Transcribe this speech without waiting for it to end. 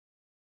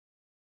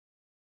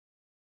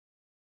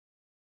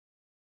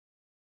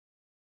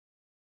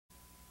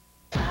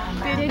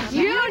Did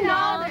you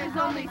know there's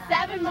only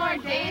 7 more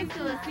days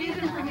till the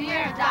season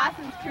premiere of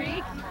Dawson's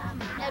Creek?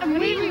 And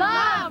we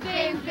love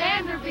James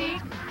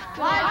Vanderbeek.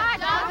 Watch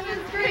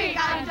Dawson's Creek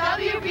on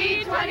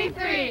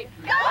WB23.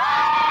 Go!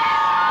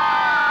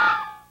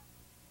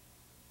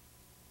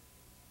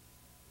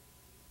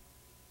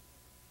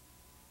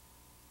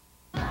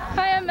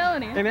 Hi, I'm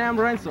Melanie. And I'm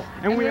Renzo.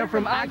 And we are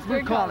from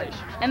Augsburg College.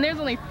 And there's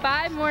only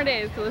 5 more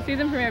days till the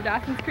season premiere of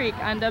Dawson's Creek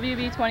on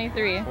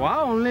WB23.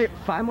 Wow, only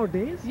 5 more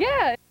days?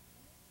 Yeah.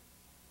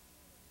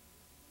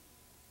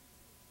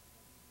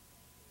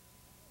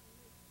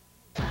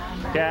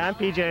 Yeah, I'm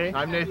PJ.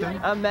 I'm Nathan.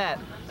 I'm Matt.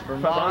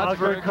 From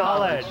Augsburg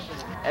College.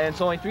 And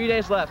it's only 3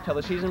 days left till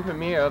the season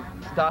premiere of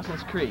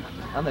Dawson's Creek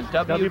on the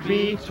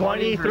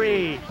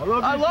WB23.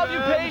 I love you,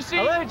 Pacey!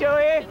 I love you,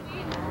 Joey!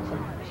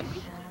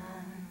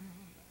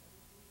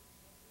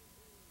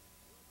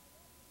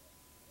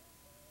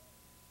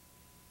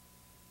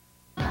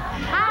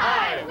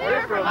 Hi,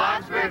 we're from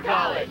Augsburg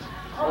College.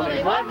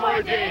 Only 1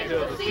 more day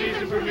till the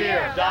season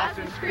premiere of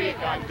Dawson's Creek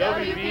on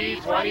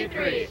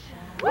WB23.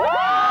 Woo!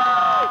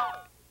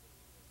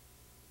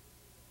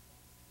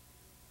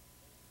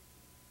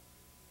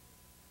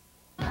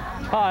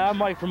 Hi, I'm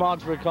Mike from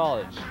Augsburg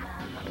College.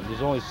 And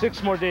there's only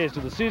 6 more days to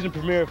the season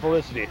premiere of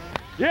Felicity.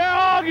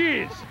 Yeah,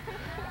 Augies!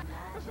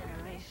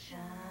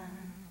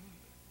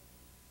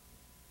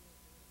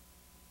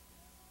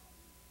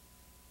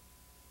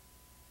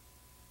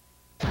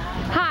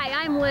 Hi,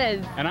 I'm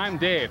Liz. And I'm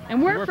Dave.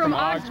 And we're from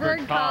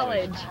Augsburg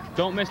College.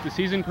 Don't miss the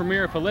season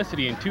premiere of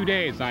Felicity in 2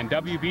 days on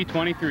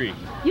WB23.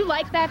 You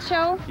like that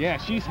show? Yeah,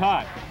 she's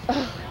hot.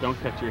 Don't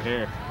cut your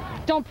hair.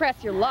 Don't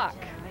press your luck.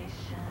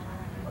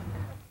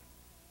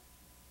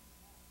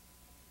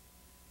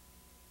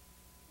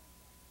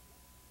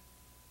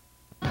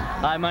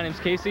 Hi, my name's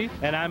Casey.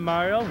 And I'm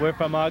Mario. We're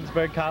from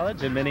Augsburg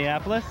College in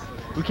Minneapolis.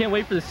 We can't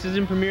wait for the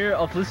season premiere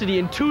of Felicity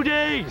in 2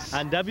 days!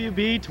 On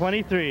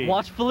WB23.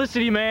 Watch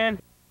Felicity, man!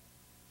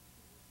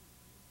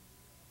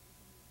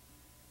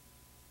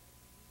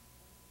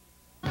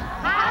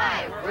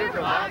 Hi, we're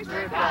from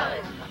Augsburg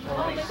College.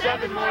 Only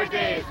 7 more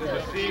days to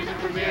the season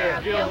premiere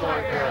of Gilmore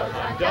Girls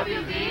on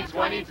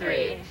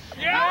WB23.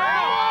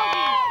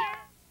 Yeah!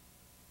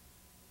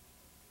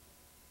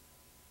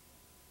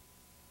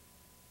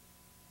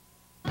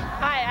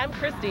 Hi, I'm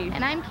Christy.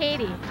 And I'm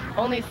Katie.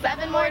 Only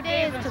 7 more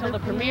days until the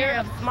premiere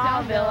of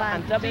Smallville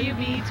on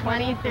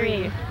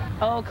WB23.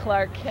 Oh,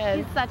 Clark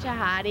Kent. He's such a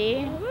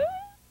hottie.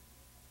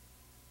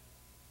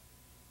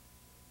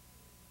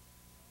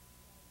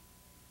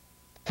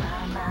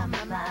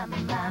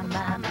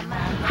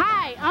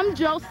 Hi, I'm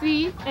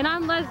Josie. And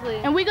I'm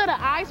Leslie. And we go to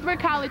Augsburg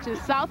College in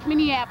South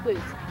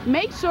Minneapolis.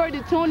 Make sure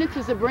to tune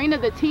into Sabrina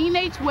the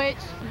Teenage Witch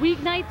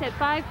Weeknights at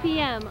 5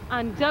 p.m.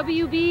 on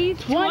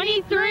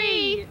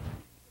WB23.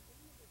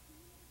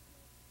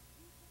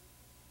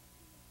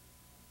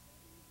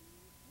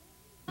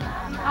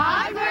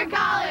 Augsburg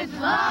College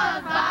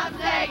loves Bob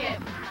Saget.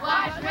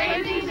 Watch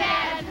Raising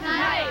Dad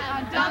tonight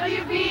on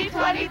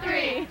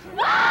WB23.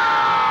 Woo!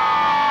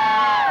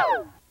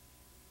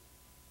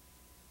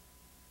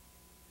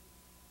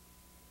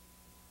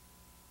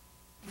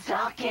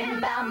 Talking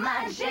about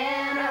my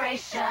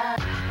generation.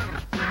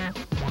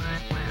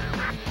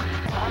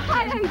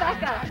 Hi, I'm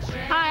Becca.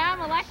 Hi,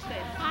 I'm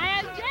Alexis. Hi,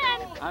 I'm Jen.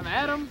 I'm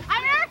Adam.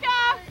 I'm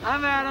Erica.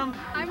 I'm Adam.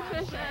 I'm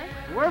Trisha.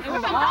 We're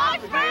from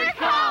Augsburg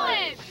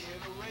College.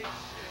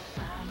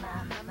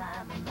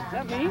 Is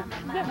that me?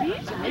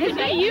 Is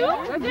that you?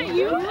 Is that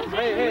you?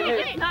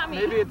 Hey. Not me.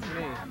 Maybe it's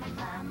me.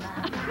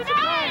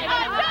 Tonight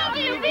on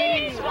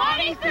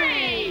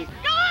WB23.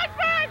 Go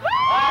Augsburg! Woo!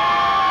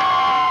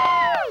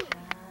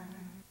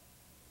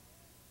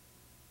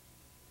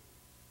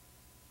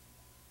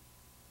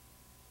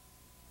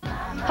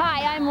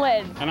 Hi, I'm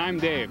Liz. And I'm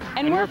Dave.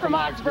 And we're from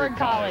Augsburg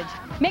College.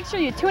 Make sure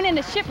you tune in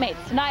to Shipmates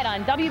tonight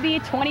on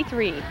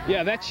WB23.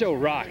 Yeah, that show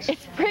rocks.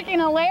 It's freaking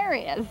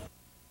hilarious.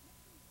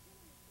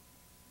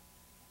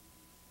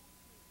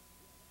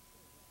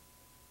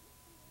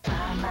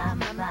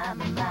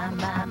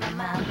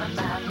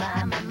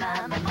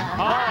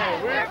 Hi,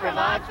 we're from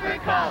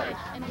Augsburg College.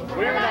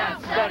 We're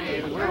not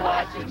studying, we're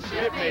watching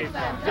Shipmates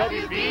on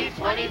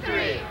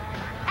WB23.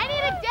 I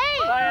need a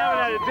date. I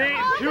haven't had a date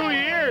in 2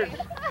 years.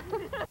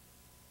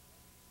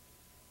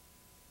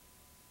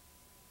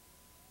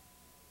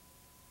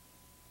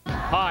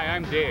 Hi,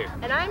 I'm Dave.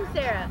 And I'm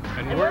Sarah.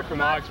 And we're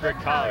from Augsburg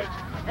College.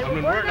 And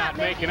when we're not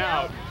making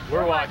out,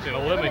 we're watching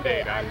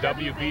Eliminate on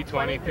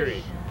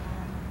WB23.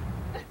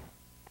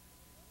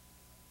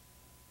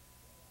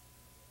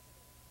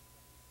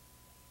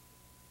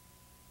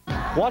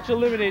 Watch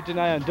Eliminate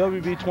tonight on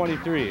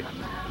WB23.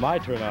 My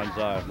turn-ons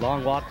are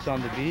long walks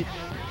on the beach,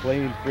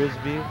 playing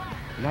frisbee,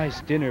 nice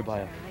dinner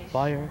by a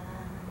fire.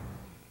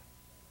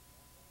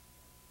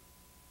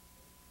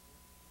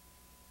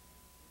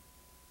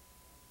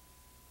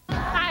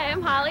 Hi,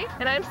 I'm Holly.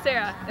 And I'm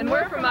Sarah. And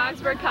we're from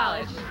Augsburg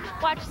College.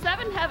 Watch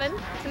 7 Heaven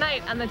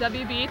tonight on the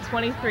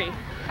WB23.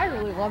 I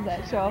really love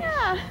that show.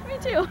 Yeah, me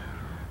too.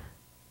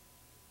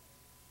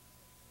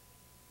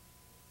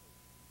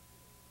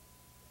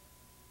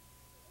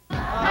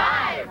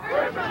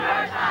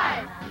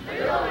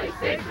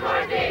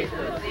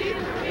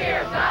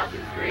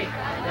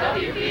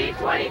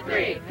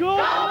 WB23. Go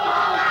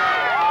Ballers!